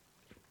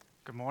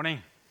Good morning.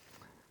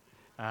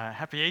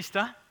 Happy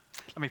Easter.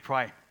 Let me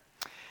pray.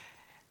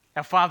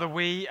 Our Father,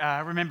 we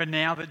remember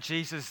now that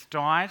Jesus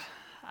died,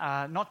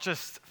 not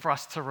just for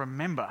us to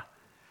remember,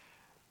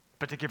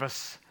 but to give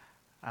us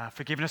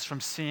forgiveness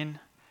from sin,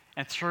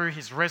 and through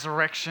his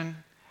resurrection,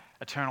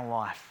 eternal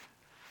life.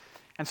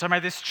 And so may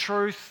this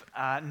truth,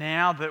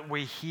 now that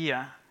we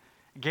hear,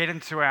 get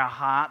into our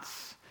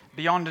hearts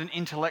beyond an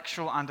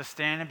intellectual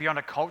understanding, beyond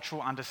a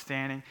cultural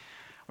understanding.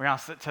 We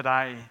ask that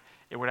today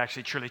it would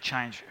actually truly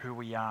change who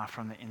we are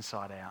from the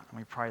inside out. And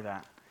we pray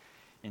that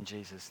in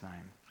Jesus'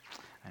 name.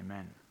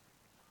 Amen.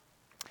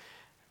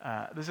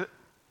 There's a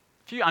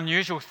few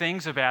unusual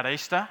things about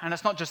Easter, and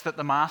it's not just that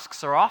the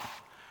masks are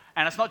off,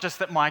 and it's not just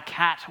that my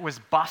cat was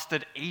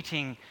busted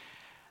eating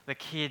the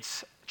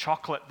kids'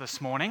 chocolate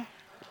this morning.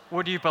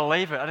 Would you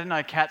believe it? I didn't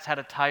know cats had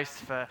a taste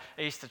for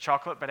Easter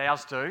chocolate, but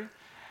ours do.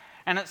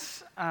 And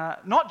it's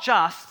not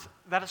just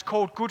that it's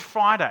called Good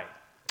Friday.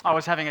 I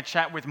was having a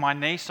chat with my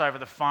niece over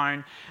the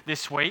phone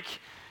this week,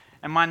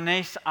 and my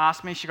niece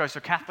asked me, she goes to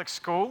a Catholic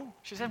school,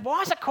 she said,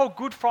 why is it called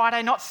Good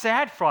Friday, not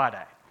Sad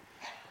Friday?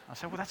 I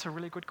said, well, that's a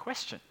really good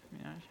question.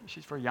 You know,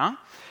 she's very young.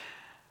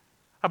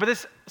 But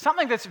there's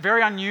something that's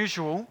very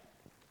unusual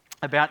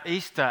about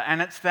Easter,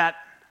 and it's that,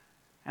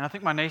 and I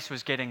think my niece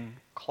was getting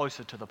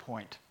closer to the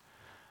point.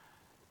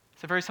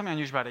 So something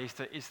unusual about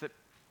Easter is that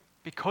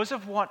because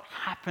of what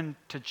happened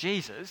to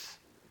Jesus,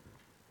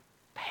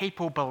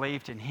 people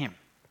believed in him.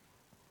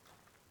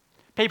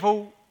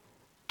 People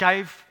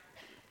gave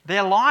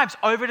their lives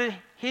over to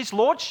his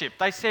lordship.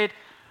 They said,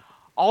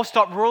 I'll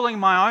stop ruling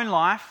my own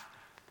life.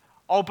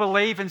 I'll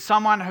believe in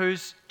someone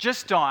who's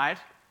just died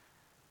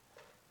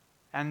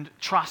and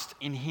trust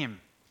in him,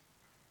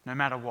 no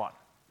matter what.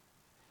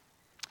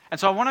 And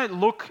so I want to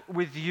look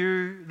with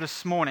you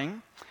this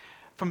morning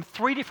from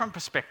three different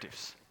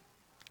perspectives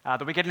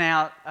that we get in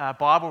our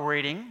Bible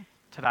reading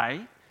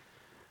today.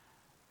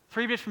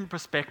 Three different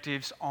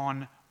perspectives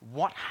on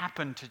what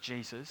happened to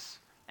Jesus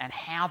and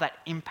how that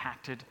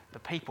impacted the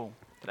people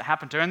that it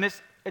happened to. And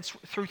it's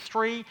through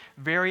three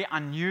very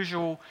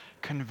unusual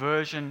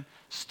conversion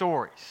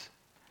stories.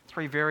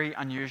 Three very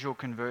unusual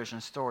conversion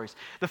stories.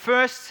 The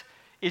first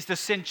is the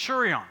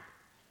centurion.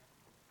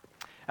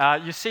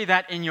 You see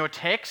that in your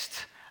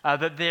text,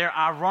 that there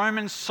are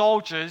Roman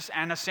soldiers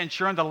and a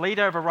centurion, the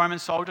leader of a Roman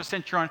soldier.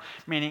 Centurion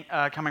meaning,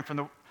 coming from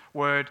the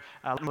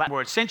Latin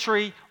word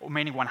century, or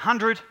meaning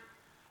 100.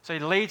 So he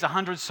leads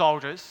 100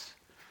 soldiers.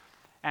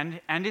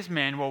 And his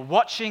men were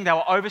watching, they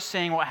were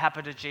overseeing what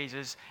happened to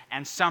Jesus,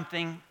 and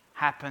something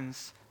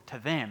happens to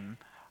them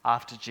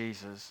after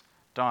Jesus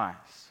dies.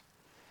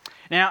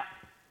 Now,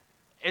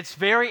 it's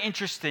very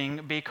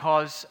interesting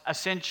because a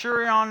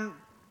centurion,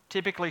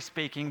 typically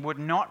speaking, would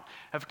not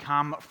have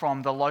come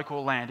from the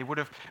local land. He would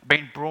have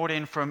been brought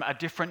in from a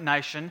different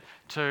nation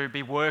to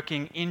be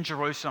working in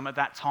Jerusalem at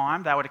that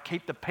time. They were to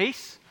keep the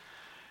peace.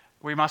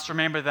 We must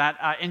remember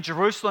that in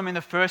Jerusalem in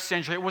the first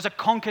century, it was a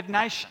conquered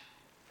nation.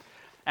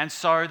 And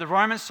so the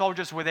Roman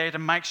soldiers were there to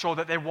make sure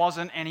that there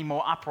wasn't any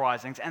more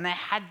uprisings. And there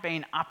had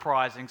been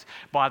uprisings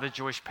by the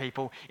Jewish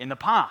people in the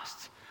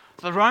past.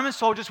 So the Roman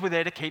soldiers were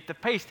there to keep the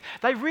peace.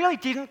 They really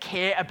didn't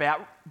care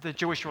about the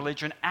Jewish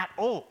religion at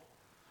all.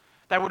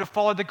 They would have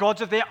followed the gods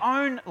of their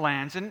own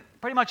lands. And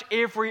pretty much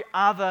every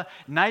other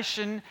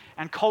nation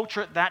and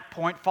culture at that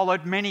point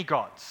followed many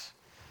gods.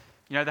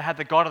 You know, they had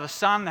the god of the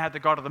sun, they had the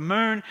god of the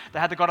moon, they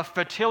had the god of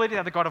fertility, they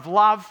had the god of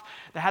love,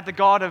 they had the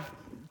god of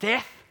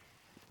death.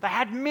 They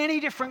had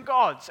many different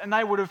gods, and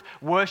they would have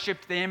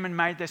worshipped them and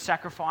made their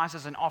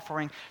sacrifices and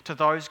offering to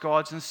those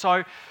gods. And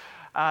so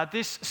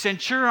this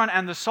centurion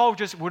and the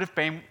soldiers would have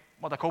been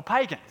what they call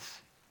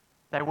pagans.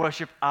 They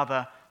worshipped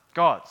other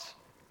gods.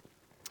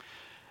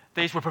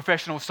 These were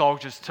professional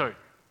soldiers too.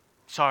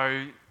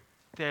 So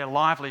their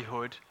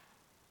livelihood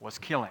was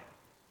killing.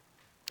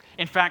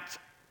 In fact,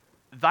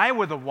 they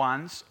were the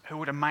ones who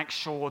were to make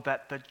sure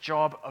that the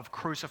job of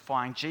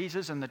crucifying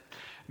Jesus and the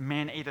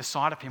men either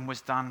side of him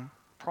was done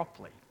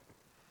properly.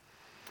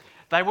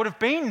 They would have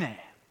been there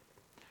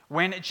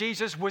when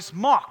Jesus was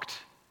mocked,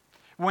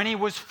 when he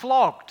was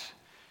flogged,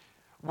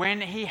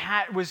 when he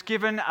was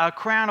given a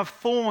crown of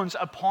thorns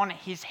upon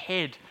his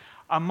head,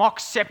 a mock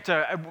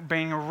scepter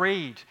being a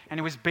reed, and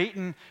he was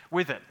beaten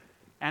with it,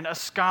 and a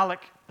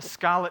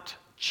scarlet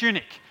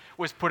tunic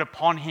was put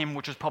upon him,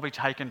 which was probably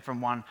taken from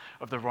one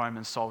of the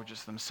Roman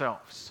soldiers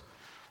themselves.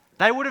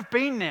 They would have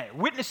been there,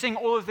 witnessing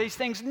all of these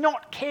things,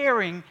 not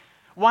caring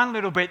one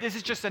little bit. This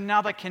is just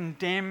another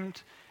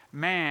condemned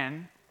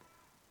man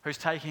who's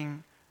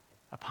taking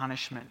a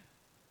punishment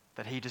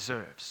that he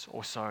deserves,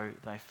 or so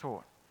they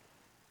thought.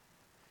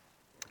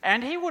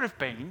 And he would have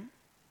been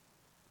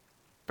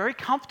very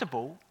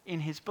comfortable in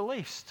his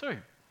beliefs too.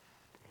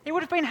 He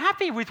would have been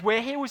happy with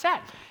where he was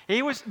at.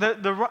 He was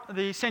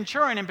the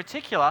centurion in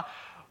particular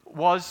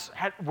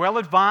had well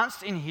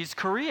advanced in his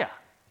career.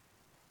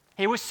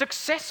 He was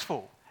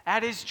successful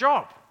at his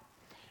job.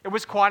 It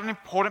was quite an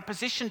important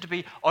position to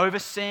be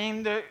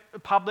overseeing the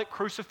public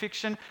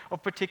crucifixion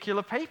of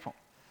particular people.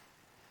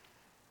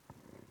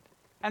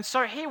 And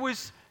so he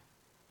was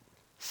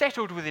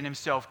settled within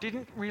himself,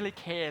 didn't really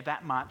care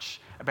that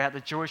much about the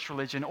Jewish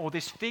religion or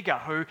this figure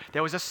who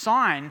there was a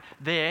sign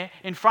there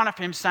in front of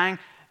him saying,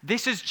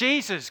 "This is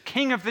Jesus,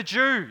 King of the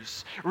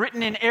Jews,"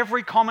 written in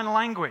every common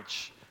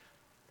language.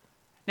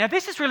 Now,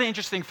 this is really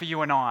interesting for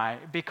you and I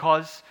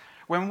because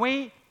when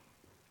we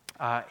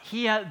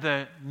hear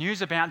the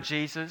news about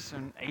Jesus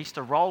and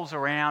Easter rolls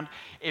around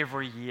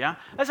every year,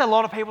 there's a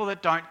lot of people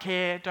that don't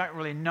care, don't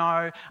really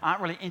know, aren't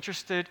really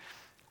interested.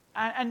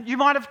 And you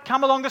might have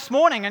come along this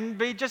morning and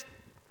be just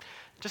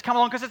come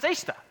along because it's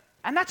Easter.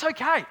 And that's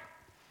okay.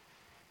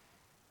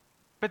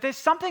 But there's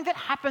something that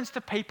happens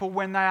to people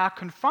when they are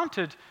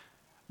confronted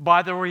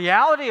by the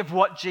reality of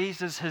what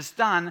Jesus has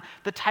done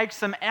that takes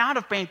them out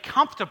of being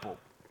comfortable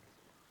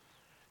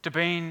to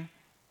being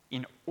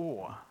in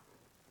awe.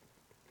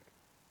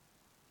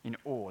 In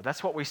awe.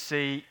 That's what we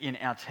see in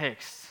our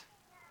text.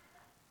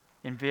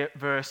 In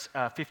verse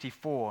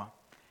 54,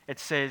 it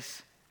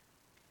says,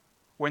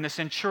 "When the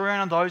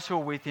centurion and those who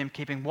were with him,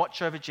 keeping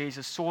watch over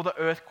Jesus, saw the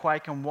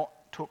earthquake and what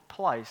took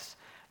place,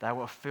 they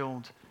were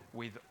filled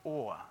with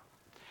awe."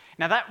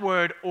 Now that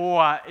word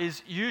awe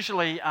is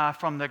usually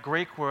from the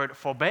Greek word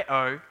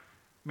phobeo,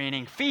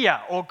 meaning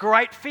fear or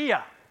great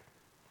fear.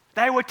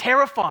 They were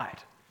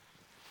terrified.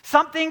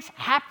 Something's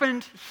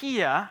happened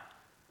here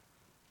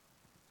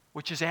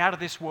which is out of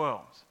this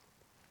world.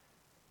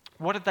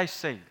 What did they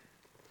see?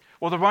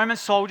 Well, the Roman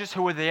soldiers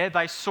who were there,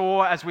 they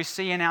saw, as we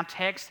see in our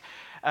text,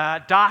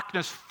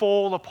 darkness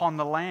fall upon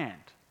the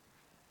land.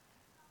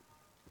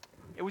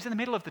 It was in the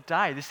middle of the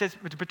day. This says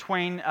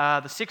between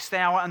the 6th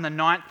hour and the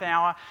 9th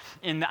hour.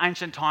 In the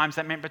ancient times,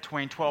 that meant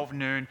between 12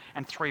 noon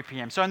and 3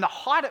 p.m. So in the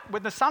height,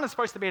 when the sun is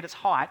supposed to be at its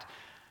height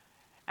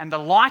and the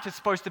light is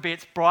supposed to be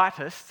its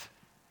brightest,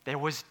 there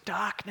was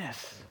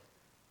darkness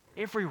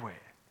everywhere.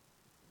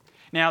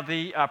 Now,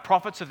 the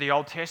prophets of the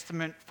Old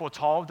Testament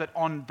foretold that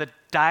on the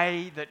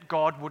day that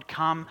God would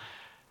come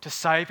to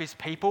save his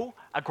people,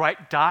 a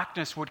great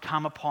darkness would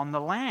come upon the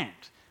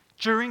land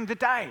during the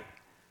day.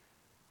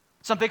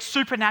 Something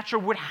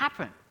supernatural would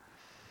happen.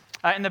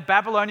 In the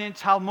Babylonian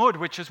Talmud,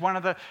 which is one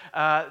of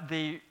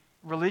the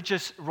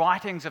religious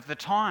writings of the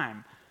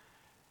time,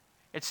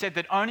 it said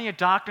that only a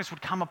darkness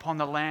would come upon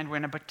the land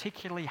when a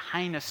particularly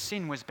heinous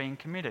sin was being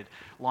committed,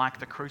 like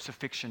the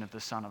crucifixion of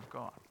the Son of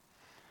God.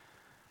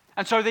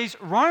 And so these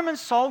Roman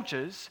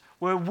soldiers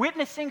were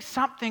witnessing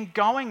something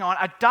going on,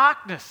 a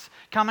darkness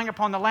coming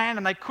upon the land,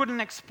 and they couldn't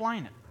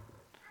explain it.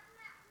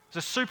 It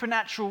was a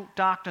supernatural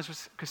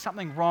darkness because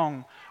something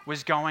wrong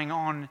was going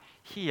on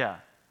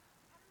here.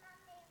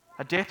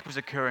 A death was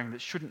occurring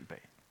that shouldn't be.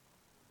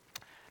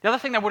 The other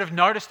thing they would have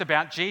noticed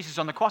about Jesus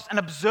on the cross and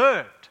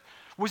observed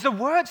was the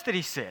words that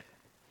he said.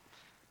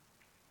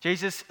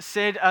 Jesus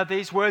said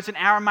these words in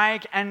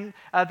Aramaic and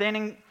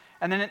then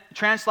it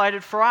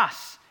translated for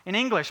us in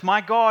English,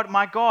 my God,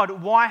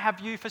 why have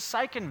you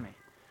forsaken me?"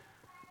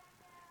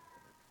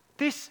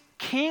 This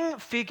king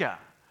figure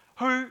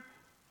who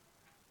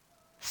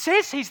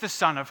says he's the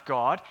Son of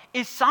God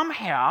is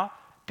somehow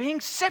being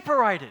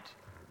separated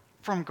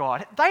from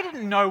God. They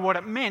didn't know what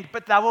it meant,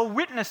 but they were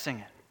witnessing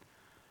it.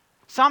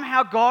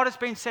 Somehow God has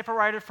been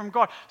separated from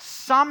God.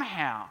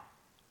 Somehow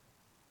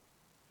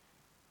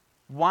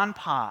one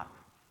part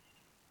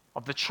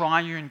of the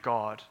triune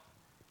God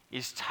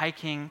is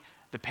taking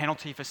the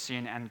penalty for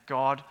sin, and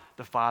God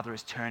the Father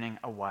is turning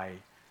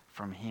away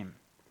from him.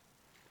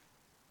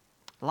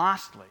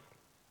 Lastly,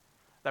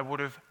 they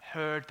would have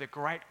heard the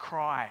great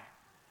cry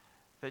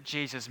that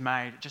Jesus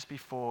made just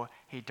before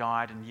he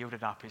died and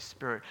yielded up his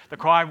spirit. The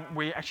cry,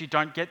 we actually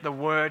don't get the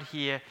word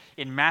here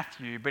in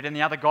Matthew, but in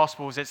the other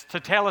Gospels it's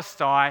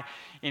tetelestai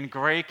in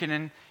Greek, and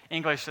in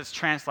English it's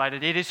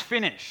translated, "It is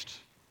finished."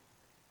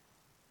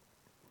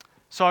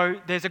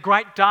 So there's a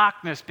great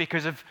darkness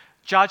because of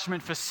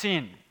judgment for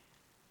sin.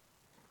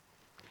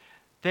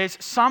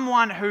 There's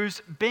someone who's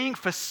being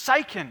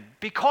forsaken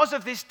because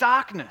of this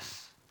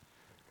darkness.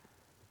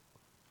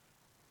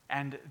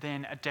 And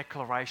then a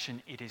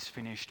declaration, "It is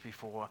finished,"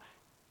 before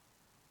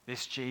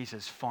this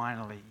Jesus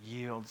finally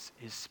yields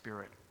his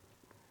spirit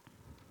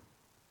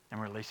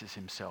and releases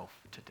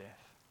himself to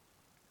death.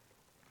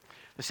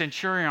 The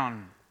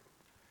centurion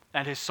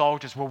and his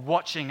soldiers were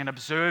watching and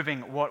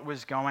observing what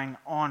was going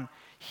on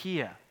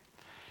here.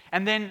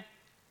 And then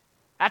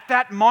at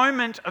that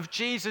moment of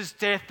Jesus'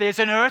 death, there's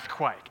an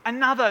earthquake,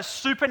 another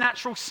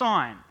supernatural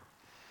sign.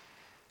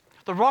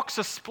 The rocks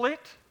are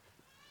split.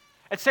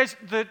 It says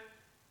the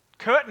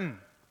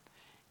curtain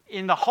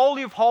in the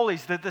Holy of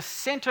Holies, the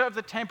center of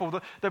the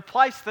temple, the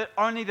place that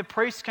only the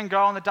priests can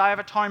go on the Day of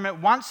Atonement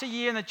once a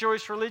year in the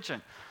Jewish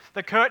religion.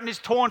 The curtain is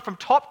torn from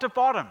top to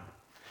bottom,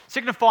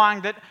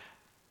 signifying that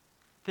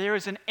there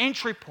is an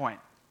entry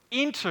point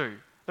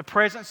into the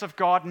presence of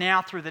God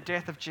now through the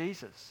death of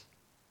Jesus.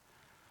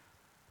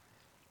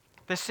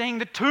 They're seeing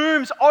the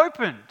tombs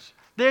opened.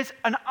 There's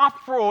an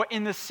uproar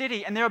in the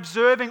city, and they're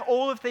observing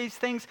all of these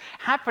things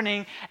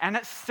happening, and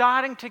it's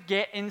starting to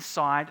get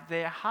inside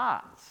their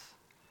hearts.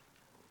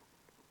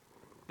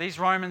 These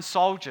Roman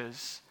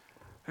soldiers,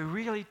 who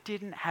really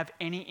didn't have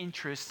any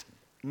interest,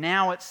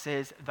 now it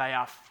says they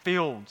are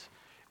filled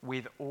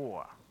with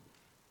awe.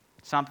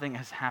 Something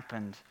has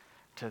happened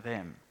to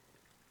them.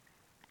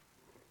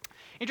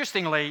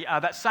 Interestingly,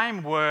 that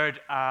same word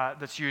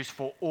that's used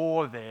for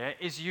awe there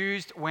is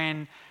used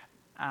when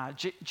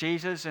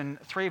Jesus and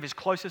three of his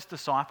closest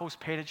disciples,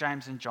 Peter,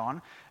 James, and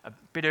John, a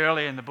bit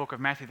earlier in the book of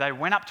Matthew, they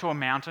went up to a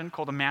mountain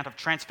called the Mount of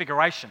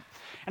Transfiguration.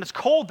 And it's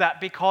called that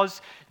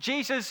because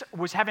Jesus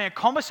was having a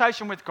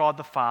conversation with God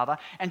the Father,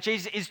 and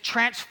Jesus is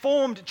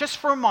transformed just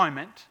for a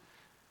moment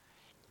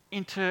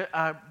into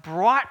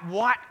bright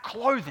white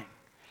clothing.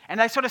 And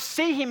they sort of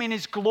see him in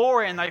his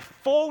glory, and they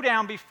fall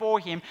down before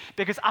him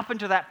because up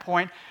until that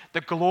point,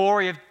 the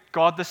glory of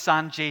God the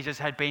Son, Jesus,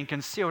 had been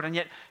concealed. And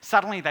yet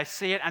suddenly they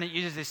see it, and it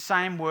uses this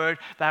same word.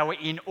 They were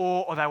in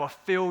awe, or they were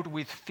filled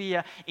with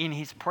fear in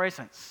his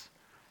presence.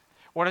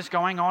 What is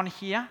going on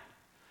here?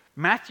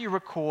 Matthew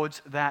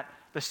records that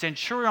the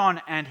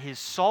centurion and his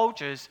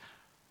soldiers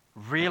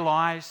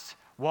realized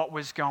what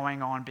was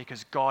going on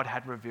because God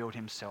had revealed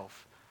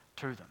himself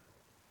to them.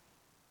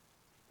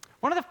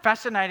 One of the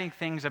fascinating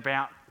things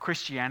about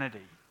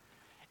Christianity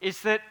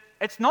is that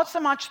it's not so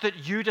much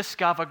that you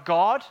discover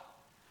God,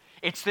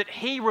 it's that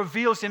he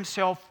reveals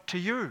himself to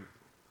you.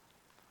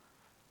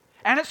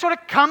 And it sort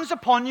of comes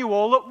upon you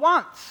all at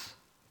once.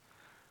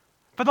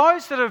 For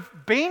those that have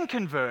been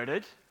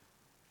converted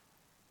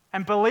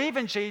and believe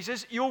in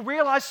Jesus, you'll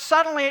realize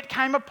suddenly it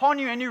came upon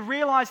you and you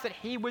realize that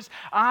he was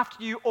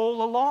after you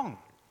all along.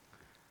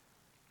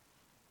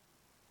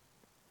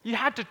 You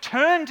had to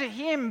turn to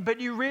him, but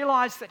you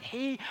realized that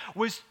he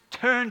was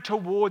turned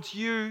towards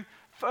you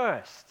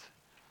first.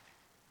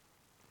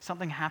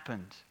 Something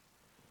happened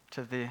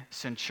to the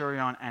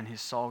centurion and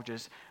his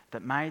soldiers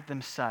that made them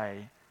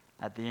say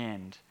at the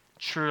end,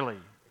 truly,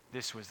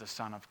 this was the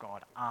Son of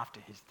God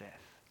after his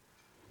death.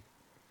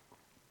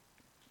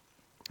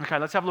 Okay,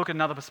 let's have a look at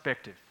another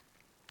perspective.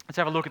 Let's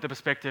have a look at the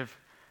perspective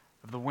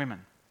of the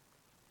women.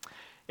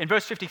 In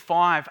verse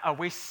 55,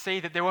 we see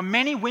that there were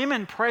many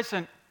women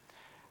present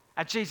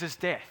at Jesus'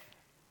 death.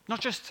 Not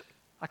just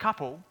a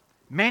couple,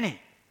 many.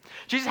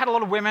 Jesus had a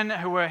lot of women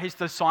who were his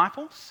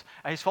disciples,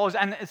 his followers,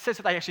 and it says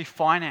that they actually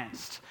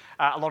financed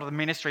a lot of the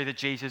ministry that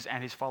Jesus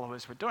and his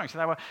followers were doing. So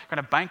they were kind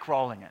of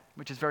bankrolling it,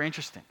 which is very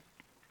interesting.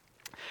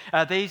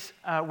 These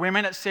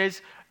women, it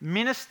says,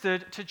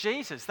 ministered to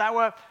Jesus. They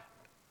were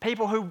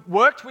people who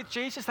worked with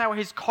Jesus. They were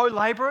his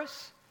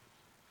co-laborers.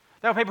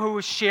 They were people who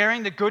were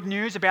sharing the good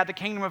news about the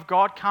kingdom of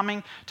God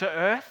coming to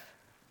earth.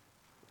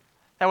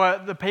 They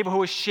were the people who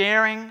were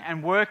sharing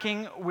and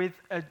working with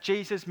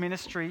Jesus'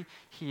 ministry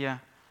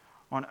here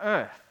on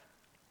earth.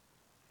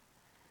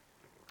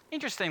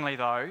 Interestingly,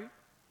 though,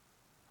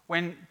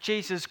 when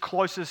Jesus'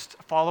 closest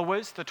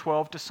followers, the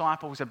 12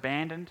 disciples,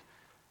 abandoned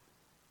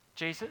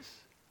Jesus,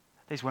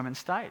 these women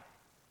stayed.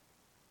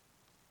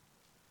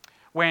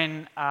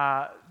 When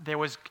there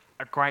was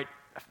a great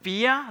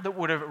fear that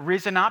would have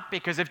risen up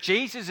because if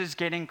Jesus is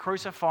getting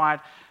crucified,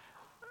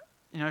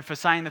 for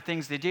saying the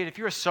things they did, if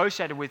you're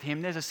associated with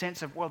him, there's a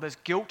sense of, well, there's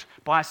guilt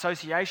by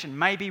association.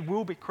 Maybe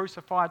we'll be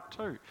crucified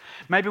too.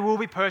 Maybe we'll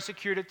be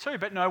persecuted too.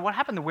 But no, what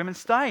happened? The women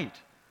stayed.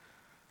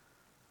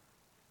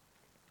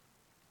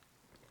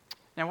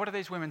 Now, what do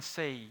these women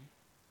see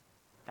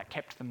that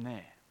kept them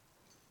there?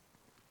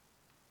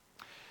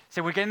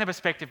 So we're getting the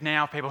perspective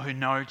now of people who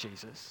know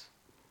Jesus.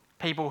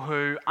 People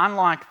who,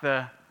 unlike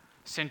the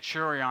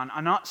centurion,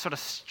 are not sort of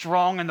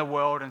strong in the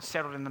world and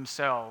settled in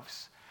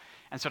themselves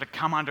and sort of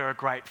come under a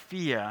great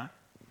fear.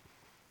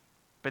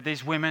 But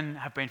these women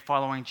have been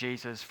following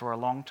Jesus for a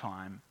long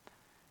time,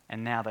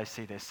 and now they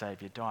see their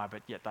Saviour die,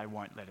 but yet they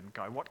won't let him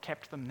go. What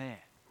kept them there?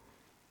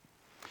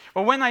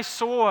 Well, when they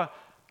saw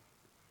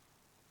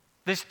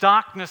this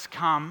darkness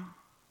come,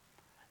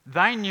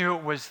 they knew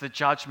it was the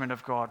judgment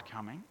of God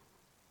coming.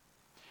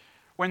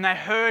 When they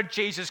heard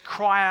Jesus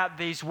cry out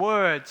these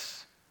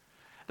words,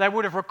 they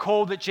would have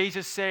recalled that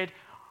Jesus said,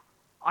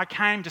 I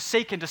came to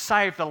seek and to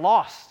save the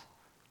lost.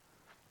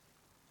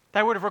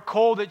 They would have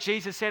recalled that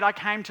Jesus said, I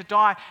came to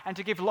die and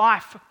to give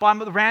life by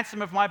the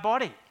ransom of my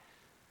body.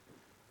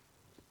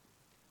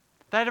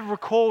 They'd have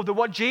recalled that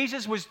what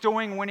Jesus was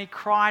doing when he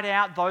cried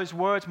out those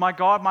words, my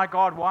God,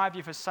 why have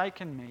you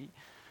forsaken me?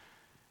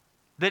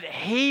 That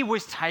he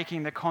was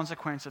taking the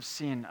consequence of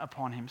sin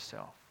upon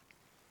himself.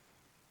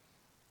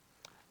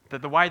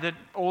 That the way that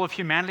all of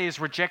humanity has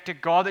rejected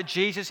God, that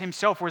Jesus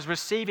himself was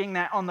receiving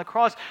that on the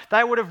cross,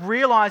 they would have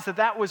realized that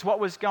that was what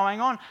was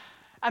going on.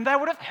 And they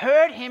would have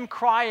heard him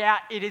cry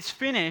out, it is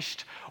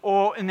finished,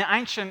 or in the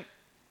ancient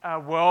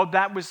world,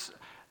 that was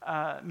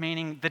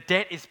meaning the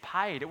debt is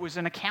paid. It was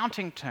an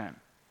accounting term.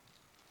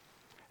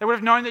 They would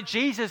have known that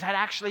Jesus had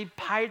actually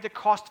paid the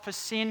cost for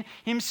sin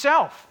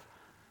himself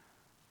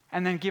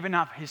and then given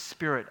up his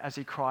spirit as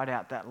he cried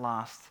out that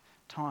last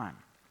time.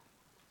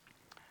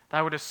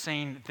 They would have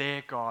seen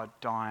their God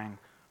dying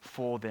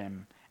for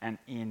them and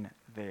in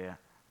their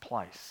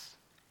place.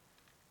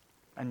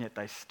 And yet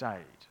they stayed.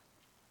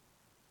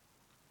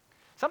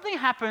 Something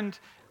happened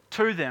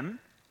to them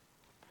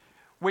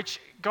which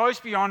goes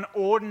beyond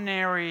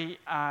ordinary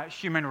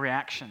human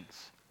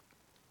reactions.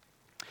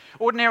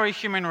 Ordinary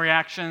human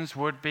reactions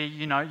would be,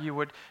 you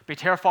would be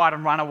terrified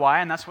and run away,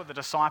 and that's what the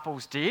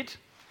disciples did.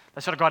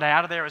 They sort of got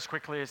out of there as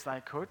quickly as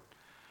they could.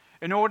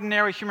 An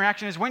ordinary human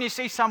reaction is when you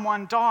see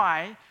someone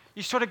die,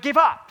 you sort of give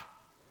up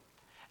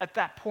at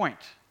that point.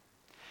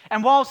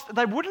 And whilst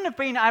they wouldn't have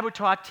been able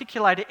to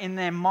articulate it in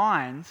their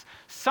minds,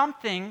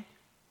 something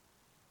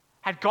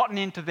had gotten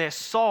into their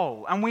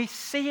soul. And we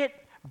see it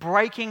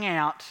breaking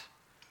out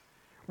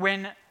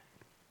when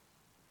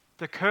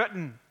the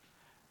curtain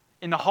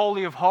in the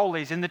Holy of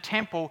Holies in the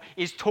temple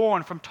is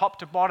torn from top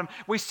to bottom.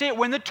 We see it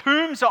when the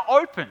tombs are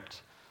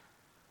opened.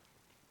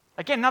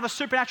 Again, another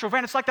supernatural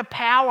event. It's like the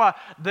power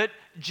that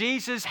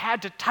Jesus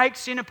had to take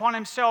sin upon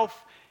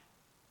himself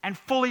and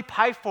fully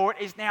pay for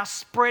it is now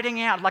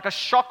spreading out like a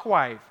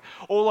shockwave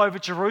all over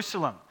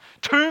Jerusalem.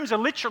 Tombs are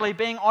literally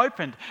being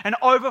opened, an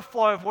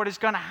overflow of what is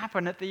going to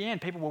happen at the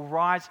end. People will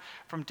rise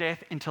from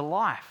death into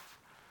life.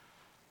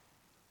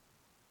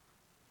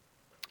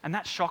 And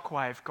that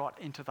shockwave got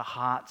into the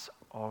hearts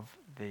of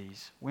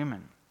these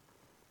women.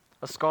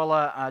 A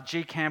scholar,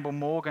 G. Campbell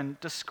Morgan,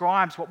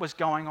 describes what was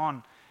going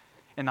on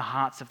in the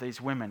hearts of these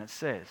women. It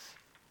says,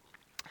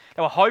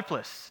 they were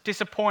hopeless,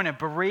 disappointed,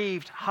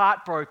 bereaved,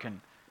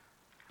 heartbroken,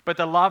 but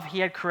the love he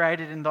had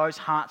created in those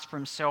hearts for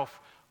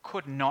himself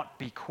could not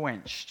be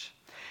quenched.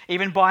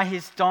 Even by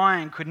his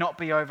dying could not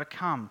be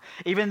overcome.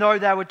 Even though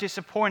they were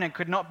disappointed,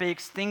 could not be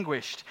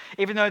extinguished.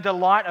 Even though the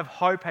light of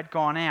hope had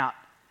gone out,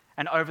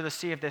 and over the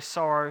sea of their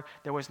sorrow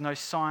there was no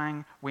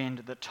sighing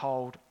wind that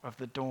told of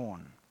the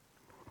dawn.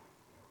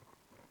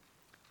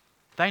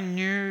 They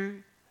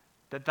knew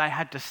that they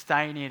had to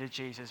stay near to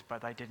Jesus,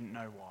 but they didn't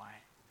know why.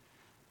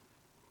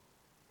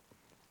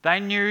 They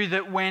knew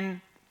that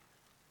when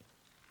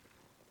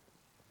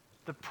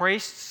the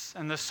priests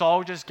and the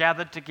soldiers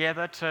gathered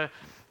together to,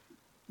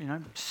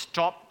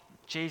 stop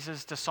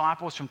Jesus'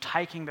 disciples from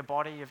taking the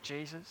body of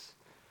Jesus,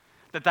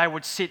 that they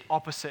would sit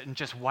opposite and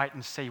just wait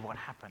and see what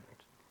happened.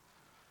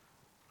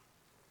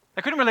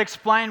 They couldn't really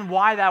explain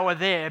why they were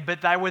there,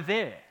 but they were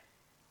there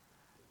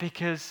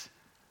because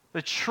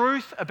the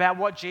truth about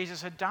what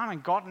Jesus had done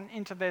and gotten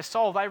into their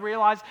soul, they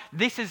realized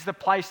this is the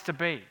place to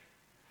be.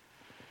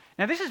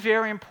 Now, this is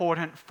very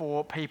important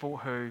for people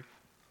who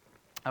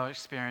are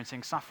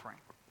experiencing suffering.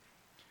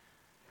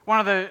 One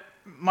of the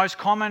most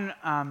common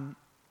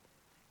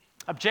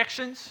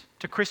objections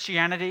to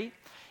Christianity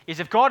is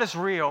if God is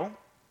real,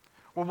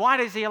 well, why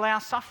does he allow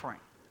suffering?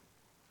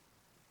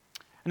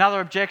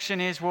 Another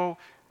objection is, well,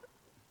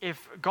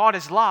 if God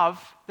is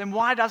love, then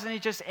why doesn't he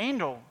just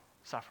end all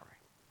suffering?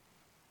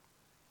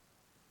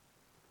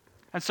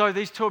 And so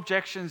these two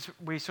objections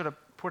we sort of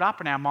put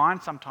up in our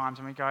mind sometimes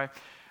and we go,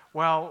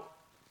 well,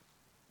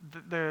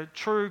 the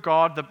true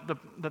God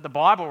that the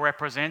Bible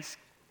represents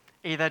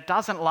either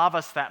doesn't love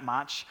us that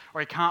much or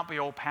he can't be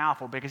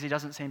all-powerful because he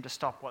doesn't seem to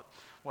stop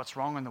what's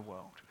wrong in the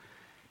world.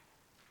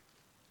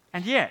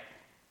 And yet,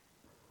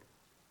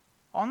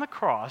 on the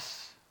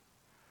cross,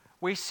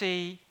 we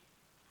see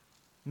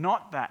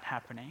not that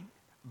happening,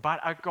 but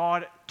a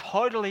God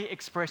totally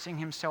expressing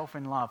himself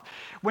in love.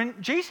 When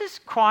Jesus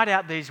cried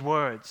out these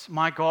words,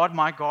 my God,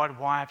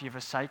 why have you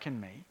forsaken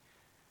me?"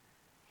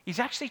 he's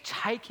actually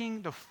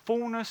taking the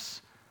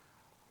fullness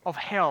of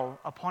hell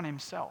upon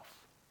himself.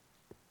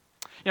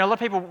 A lot of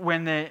people,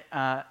 when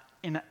they're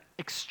in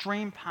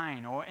extreme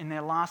pain or in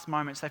their last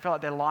moments, they feel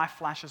like their life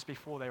flashes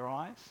before their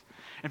eyes.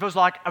 It feels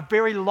like a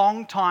very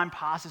long time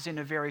passes in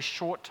a very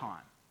short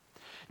time.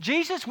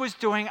 Jesus was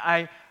doing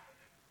a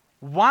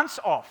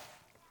once-off,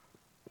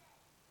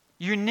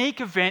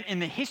 unique event in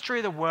the history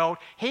of the world.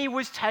 He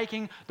was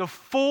taking the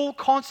full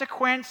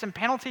consequence and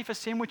penalty for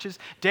sin, which is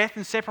death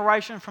and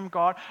separation from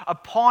God,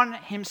 upon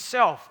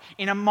himself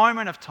in a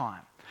moment of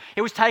time.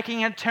 He was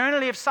taking an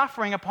eternity of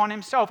suffering upon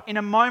himself in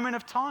a moment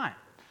of time.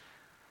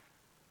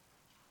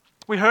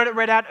 We heard it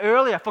read out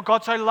earlier, for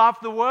God so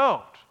loved the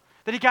world,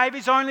 that he gave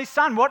his only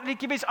son. What did he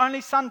give his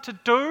only son to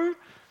do?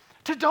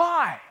 To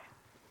die.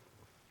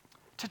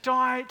 To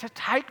die, to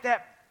take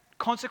that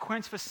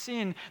consequence for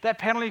sin, that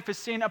penalty for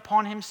sin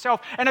upon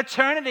himself. An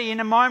eternity in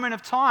a moment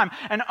of time.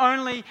 And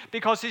only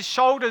because his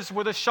shoulders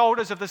were the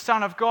shoulders of the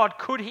Son of God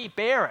could he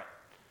bear it.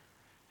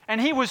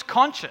 And he was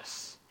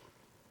conscious.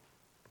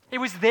 He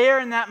was there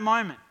in that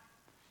moment,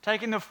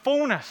 taking the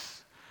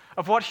fullness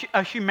of what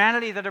a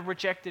humanity that had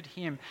rejected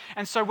him.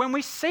 And so when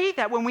we see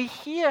that, when we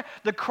hear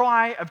the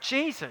cry of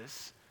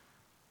Jesus,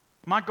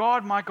 my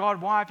God,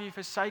 why have you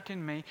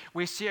forsaken me?"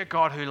 we see a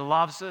God who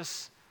loves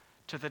us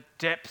to the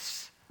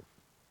depths,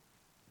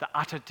 the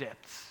utter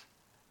depths.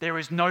 There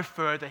is no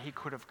further he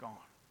could have gone.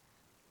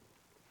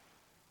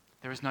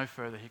 There is no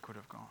further he could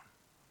have gone.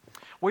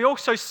 We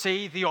also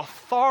see the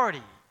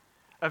authority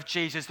of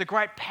Jesus, the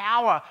great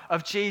power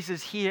of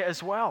Jesus here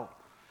as well.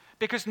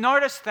 Because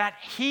notice that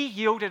he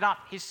yielded up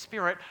his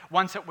spirit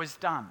once it was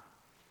done.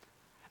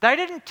 They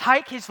didn't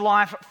take his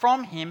life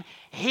from him,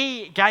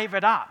 he gave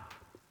it up.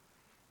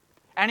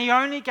 And he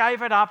only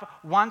gave it up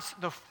once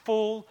the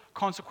full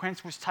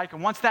consequence was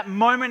taken. Once that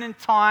moment in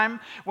time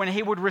when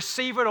he would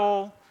receive it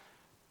all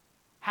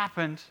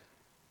happened,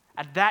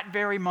 at that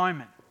very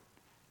moment,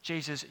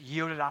 Jesus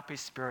yielded up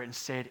his spirit and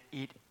said,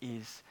 "It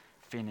is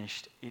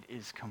finished, it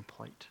is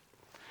complete."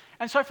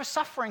 And so for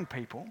suffering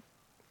people,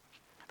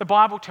 the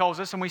Bible tells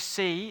us, and we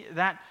see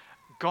that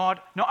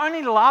God not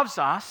only loves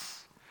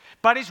us,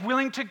 but is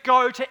willing to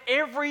go to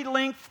every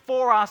length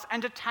for us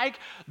and to take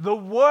the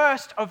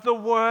worst of the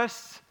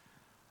worst,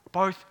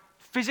 both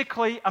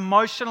physically,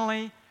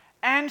 emotionally,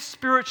 and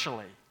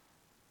spiritually,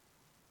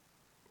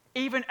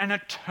 even an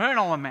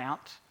eternal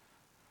amount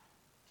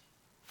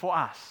for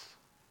us.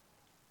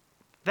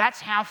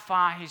 That's how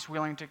far he's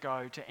willing to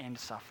go to end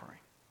suffering.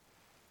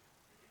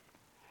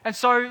 And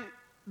so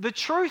the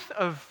truth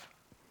of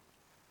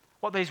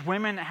what these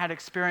women had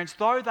experienced,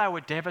 though they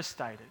were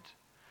devastated,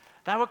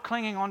 they were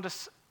clinging on to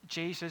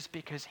Jesus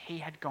because he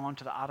had gone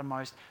to the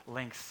uttermost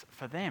lengths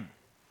for them.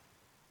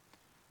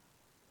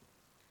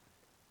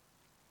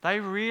 They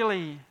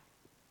really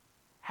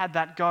had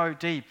that go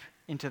deep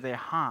into their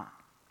heart.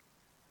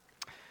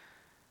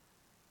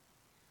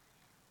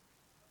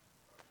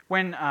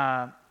 When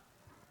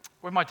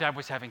my dad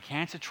was having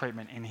cancer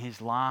treatment in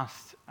his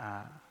last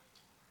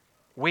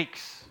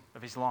weeks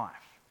of his life,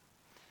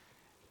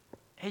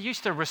 he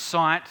used to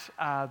recite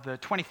the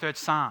 23rd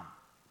Psalm,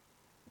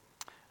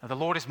 "The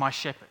Lord is my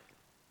shepherd."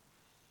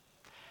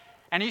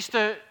 And he used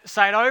to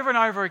say it over and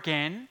over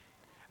again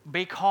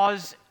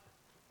because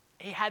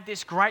he had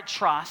this great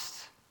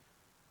trust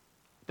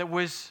that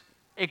was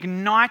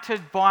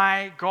ignited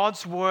by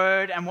God's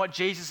word and what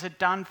Jesus had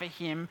done for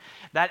him,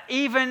 that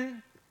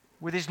even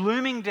with his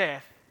looming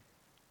death,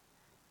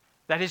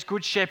 that his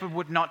good shepherd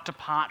would not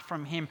depart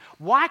from him.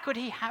 Why could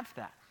he have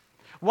that?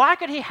 Why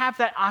could he have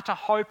that utter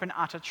hope and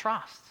utter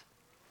trust?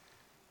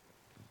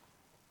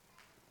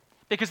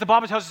 Because the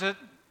Bible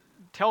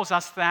tells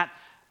us that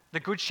the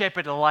good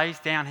shepherd lays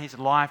down his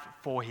life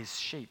for his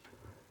sheep.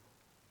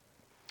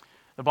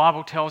 The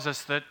Bible tells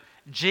us that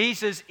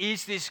Jesus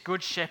is this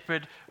good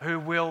shepherd who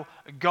will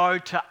go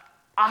to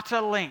utter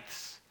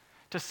lengths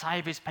to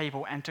save his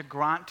people and to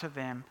grant to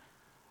them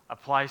a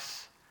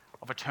place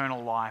of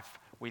eternal life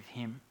with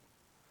him.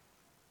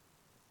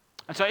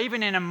 And so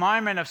even in a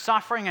moment of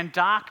suffering and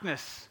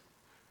darkness,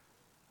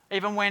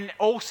 even when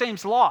all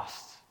seems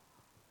lost,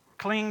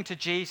 clinging to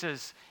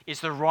Jesus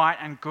is the right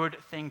and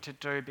good thing to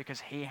do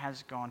because he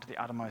has gone to the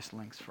uttermost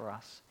lengths for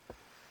us.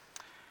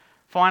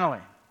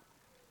 Finally,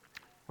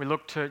 we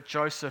look to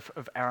Joseph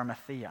of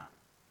Arimathea.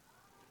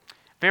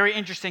 Very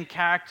interesting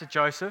character,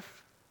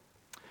 Joseph.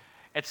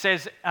 It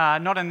says,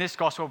 not in this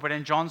gospel, but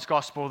in John's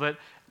gospel, that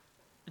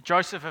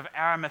Joseph of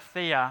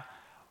Arimathea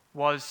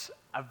was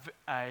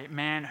a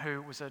man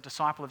who was a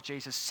disciple of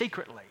Jesus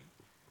secretly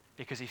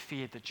because he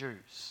feared the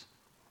Jews.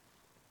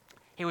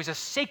 He was a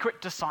secret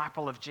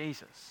disciple of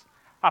Jesus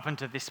up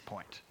until this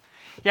point.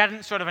 He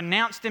hadn't sort of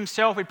announced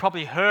himself. He'd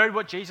probably heard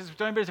what Jesus was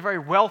doing, but he was a very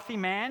wealthy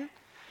man.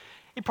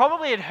 He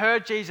probably had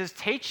heard Jesus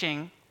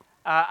teaching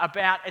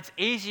about it's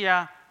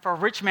easier for a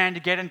rich man to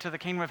get into the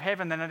kingdom of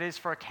heaven than it is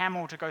for a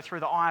camel to go through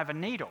the eye of a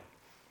needle.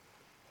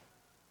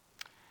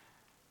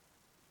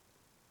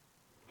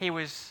 He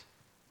was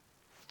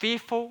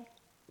fearful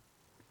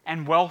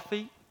and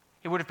wealthy.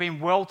 He would have been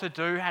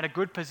well-to-do, had a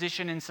good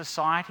position in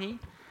society.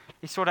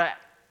 He sort of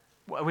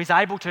was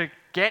able to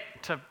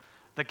get to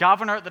the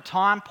governor at the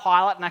time,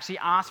 Pilate, and actually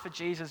ask for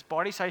Jesus'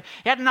 body. So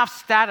he had enough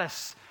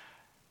status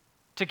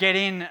to get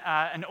in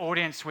an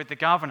audience with the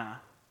governor.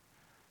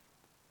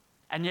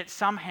 And yet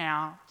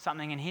somehow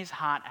something in his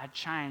heart had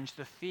changed.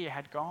 The fear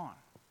had gone.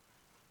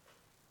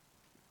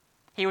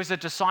 He was a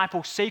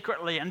disciple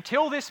secretly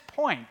until this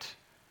point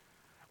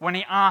when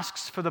he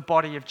asks for the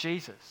body of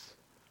Jesus.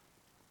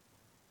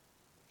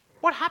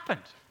 What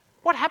happened?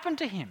 What happened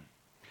to him?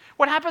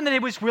 What happened that he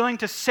was willing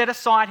to set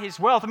aside his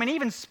wealth? I mean, he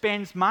even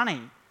spends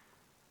money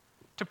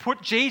to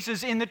put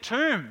Jesus in the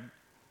tomb.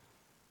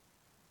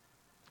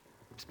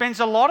 Spends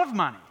a lot of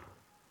money.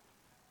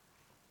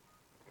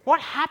 What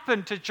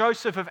happened to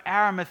Joseph of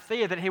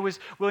Arimathea that he was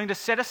willing to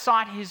set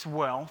aside his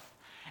wealth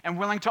and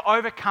willing to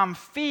overcome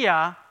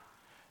fear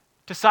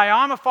to say,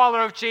 I'm a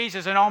follower of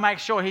Jesus and I'll make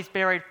sure he's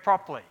buried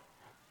properly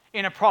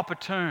in a proper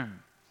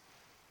tomb?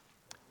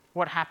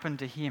 What happened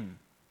to him?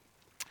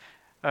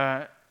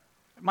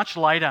 Much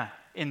later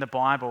in the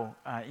Bible,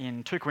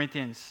 in 2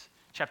 Corinthians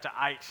chapter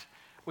 8,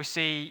 we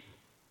see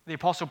the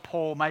Apostle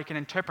Paul make an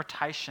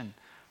interpretation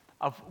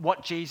of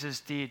what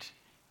Jesus did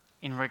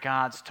in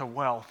regards to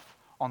wealth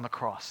on the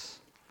cross.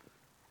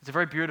 It's a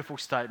very beautiful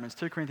statement. It's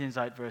 2 Corinthians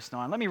 8 verse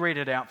 9. Let me read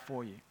it out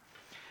for you.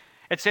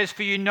 It says,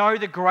 "For you know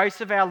the grace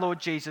of our Lord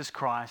Jesus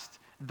Christ,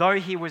 though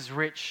he was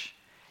rich,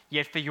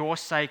 yet for your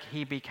sake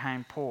he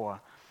became poor,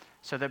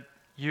 so that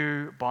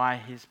you by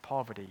his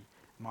poverty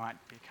might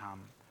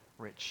become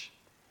rich."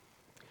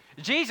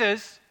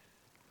 Jesus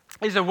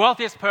is the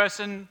wealthiest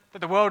person that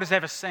the world has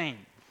ever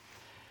seen.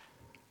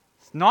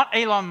 It's not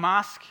Elon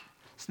Musk.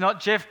 It's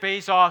not Jeff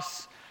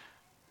Bezos.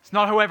 It's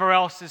not whoever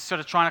else is sort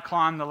of trying to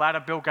climb the ladder,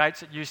 Bill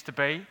Gates it used to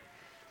be.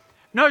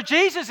 No,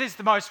 Jesus is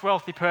the most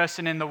wealthy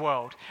person in the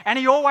world, and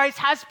he always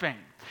has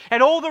been.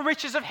 And all the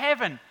riches of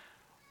heaven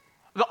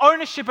the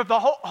ownership of the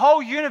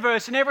whole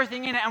universe and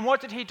everything in it. And what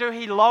did he do?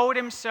 He lowered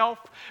himself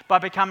by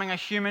becoming a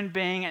human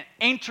being and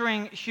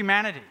entering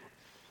humanity.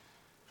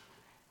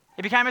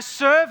 He became a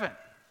servant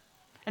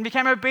and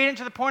became obedient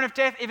to the point of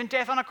death, even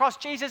death on a cross.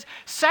 Jesus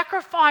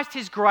sacrificed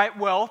his great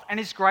wealth and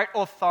his great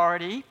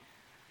authority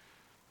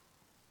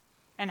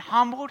and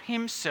humbled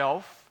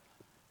himself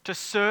to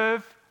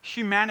serve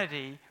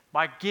humanity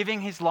by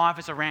giving his life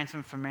as a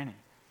ransom for many.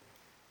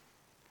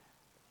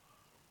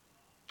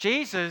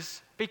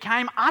 Jesus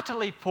became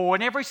utterly poor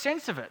in every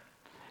sense of it.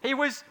 He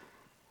was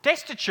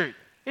destitute.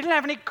 He didn't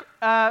have any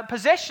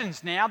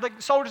possessions now. The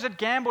soldiers had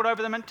gambled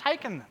over them and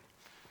taken them.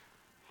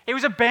 He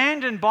was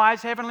abandoned by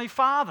his heavenly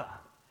Father.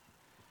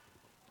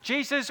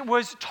 Jesus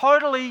was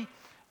totally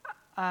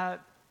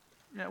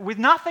with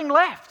nothing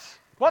left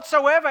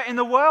whatsoever in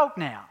the world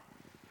now.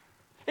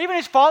 Even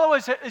his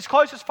followers, his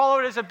closest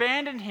followers,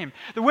 abandoned him.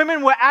 The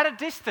women were at a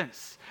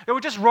distance. There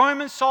were just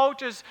Roman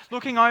soldiers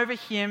looking over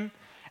him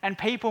and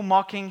people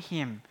mocking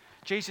him.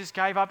 Jesus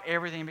gave up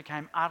everything and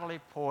became utterly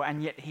poor,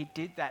 and yet he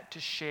did that to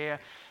share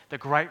the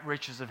great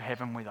riches of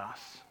heaven with us.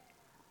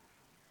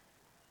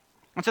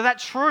 And so that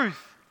truth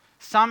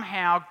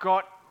somehow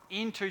got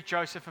into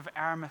Joseph of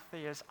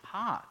Arimathea's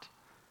heart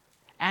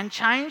and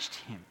changed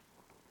him.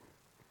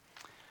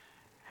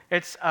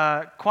 It's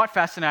quite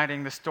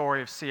fascinating, the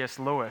story of C.S.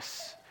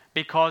 Lewis,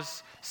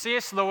 because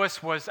C.S.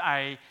 Lewis was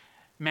a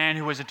man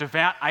who was a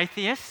devout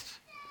atheist,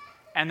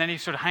 and then he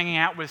was sort of hanging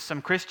out with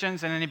some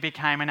Christians, and then he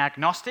became an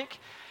agnostic,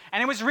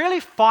 and he was really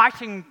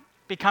fighting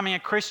becoming a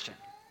Christian.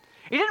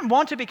 He didn't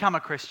want to become a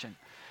Christian,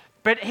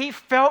 but he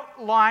felt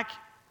like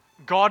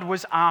God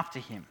was after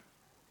him.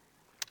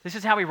 This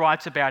is how he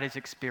writes about his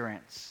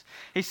experience.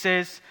 He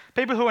says,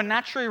 people who are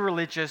naturally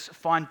religious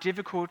find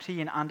difficulty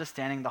in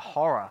understanding the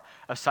horror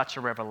of such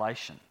a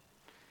revelation.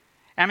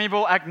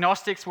 Amiable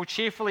agnostics will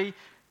cheerfully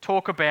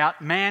talk about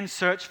man's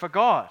search for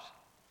God.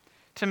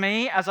 To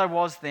me, as I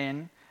was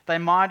then, they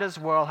might as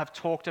well have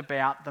talked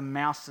about the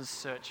mouse's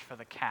search for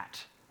the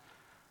cat.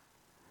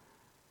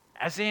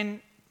 As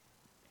in,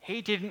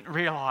 he didn't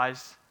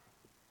realize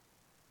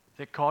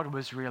that God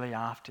was really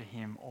after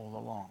him all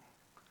along.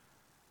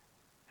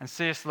 And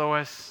C.S.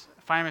 Lewis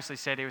famously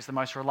said he was the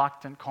most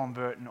reluctant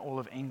convert in all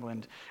of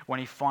England when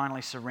he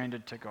finally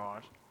surrendered to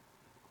God.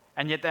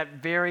 And yet that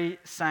very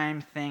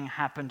same thing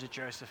happened to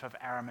Joseph of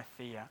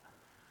Arimathea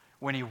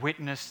when he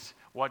witnessed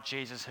what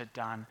Jesus had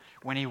done,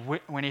 when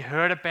he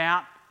heard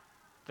about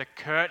the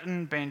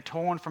curtain being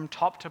torn from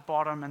top to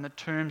bottom and the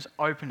tombs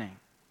opening.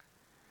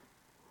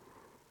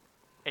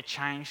 It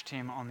changed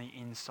him on the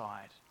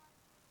inside.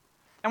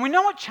 And we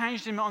know it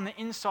changed him on the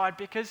inside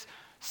because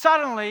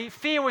suddenly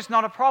fear was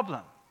not a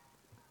problem.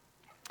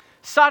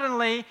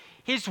 Suddenly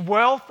his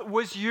wealth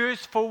was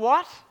used for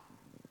what?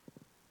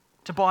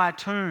 To buy a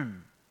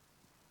tomb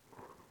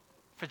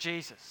for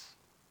Jesus.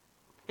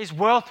 His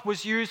wealth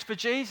was used for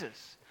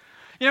Jesus.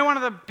 You know, one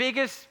of the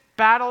biggest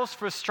battles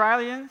for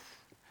Australians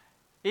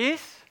is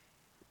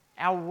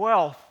our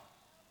wealth,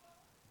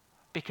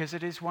 because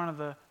it is one of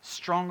the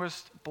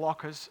strongest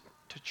blockers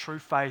to true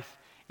faith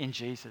in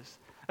Jesus.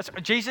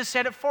 Jesus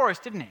said it for us,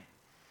 didn't he?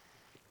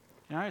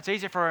 You know, it's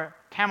easier for a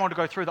camel to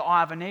go through the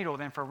eye of a needle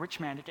than for a rich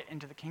man to get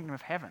into the kingdom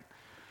of heaven.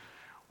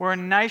 We're a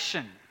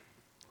nation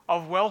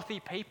of wealthy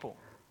people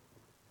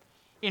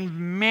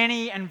in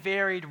many and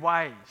varied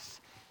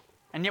ways.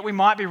 And yet we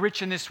might be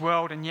rich in this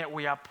world, and yet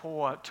we are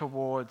poor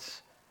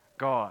towards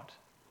God.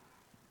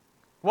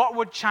 What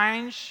would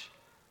change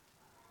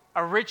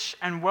a rich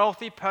and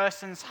wealthy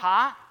person's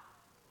heart?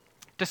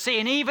 To see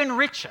an even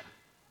richer,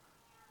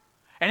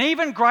 an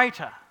even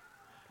greater,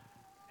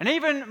 an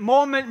even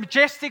more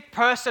majestic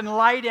person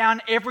lay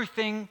down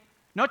everything,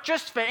 not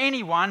just for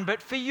anyone,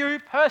 but for you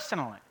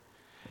personally.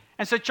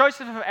 And so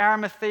Joseph of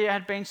Arimathea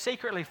had been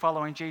secretly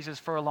following Jesus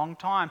for a long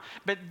time.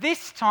 But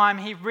this time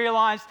he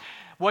realized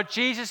what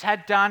Jesus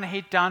had done,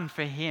 he'd done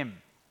for him.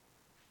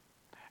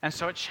 And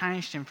so it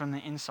changed him from the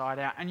inside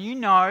out. And you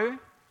know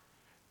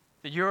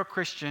that you're a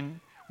Christian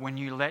when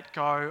you let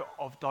go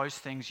of those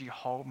things you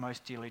hold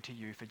most dearly to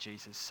you for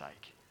Jesus'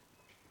 sake.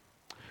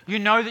 You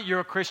know that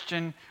you're a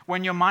Christian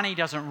when your money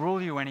doesn't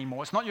rule you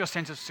anymore. It's not your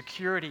sense of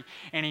security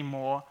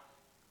anymore,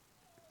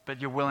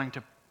 but you're willing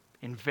to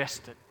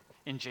invest it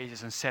in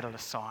Jesus and set it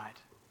aside.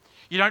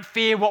 You don't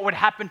fear what would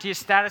happen to your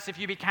status if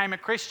you became a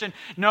Christian.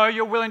 No,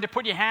 you're willing to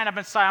put your hand up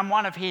and say, I'm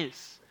one of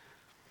his,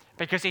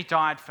 because he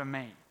died for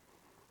me.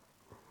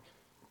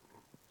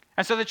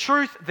 And so the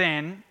truth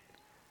then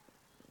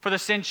for the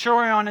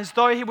centurion is,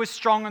 though he was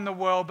strong in the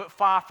world but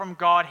far from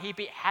God, he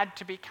had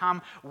to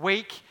become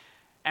weak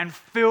and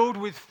filled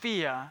with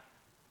fear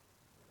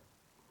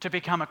to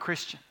become a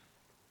Christian.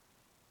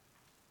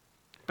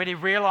 But he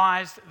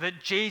realized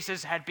that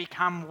Jesus had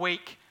become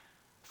weak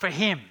for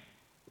him.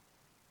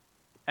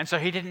 And so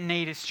he didn't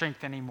need his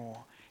strength anymore.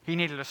 He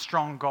needed a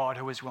strong God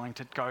who was willing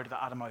to go to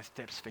the uttermost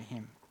depths for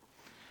him.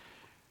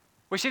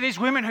 We see these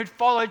women who'd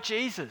followed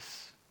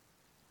Jesus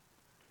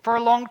for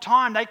a long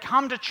time. They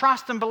come to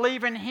trust and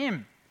believe in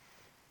him.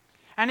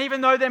 And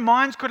even though their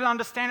minds couldn't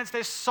understand it,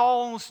 their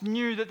souls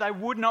knew that they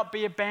would not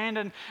be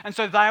abandoned. And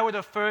so they were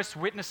the first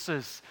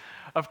witnesses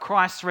of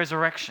Christ's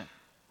resurrection.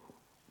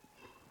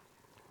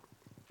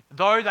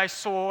 Though they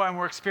saw and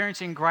were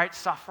experiencing great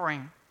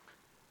suffering,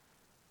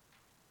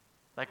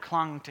 they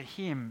clung to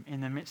him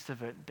in the midst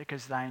of it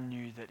because they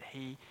knew that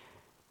he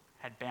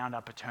had bound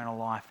up eternal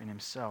life in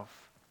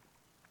himself.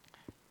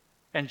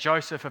 And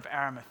Joseph of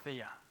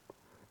Arimathea,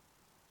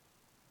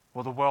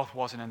 well, the wealth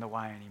wasn't in the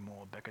way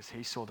anymore because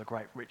he saw the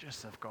great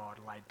riches of God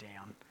laid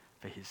down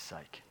for his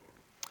sake.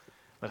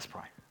 Let's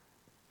pray.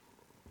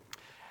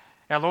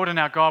 Our Lord and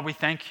our God, we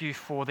thank you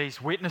for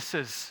these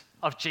witnesses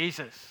of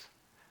Jesus,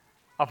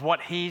 of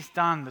what he's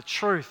done. The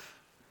truth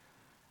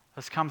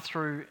has come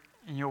through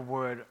in your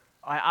word.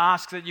 I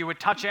ask that you would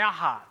touch our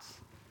hearts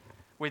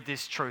with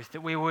this truth,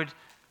 that we would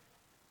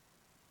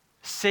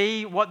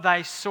see what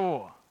they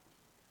saw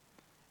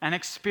and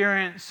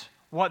experience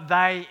what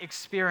they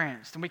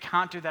experienced. And we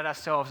can't do that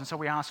ourselves, and so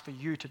we ask for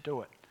you to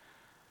do it.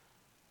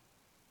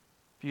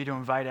 For you to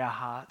invade our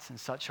hearts in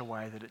such a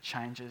way that it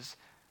changes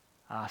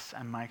us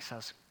and makes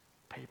us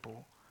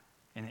people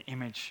in the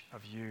image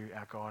of you,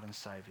 our God and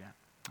Saviour.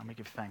 And we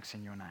give thanks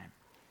in your name.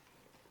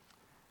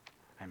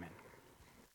 Amen.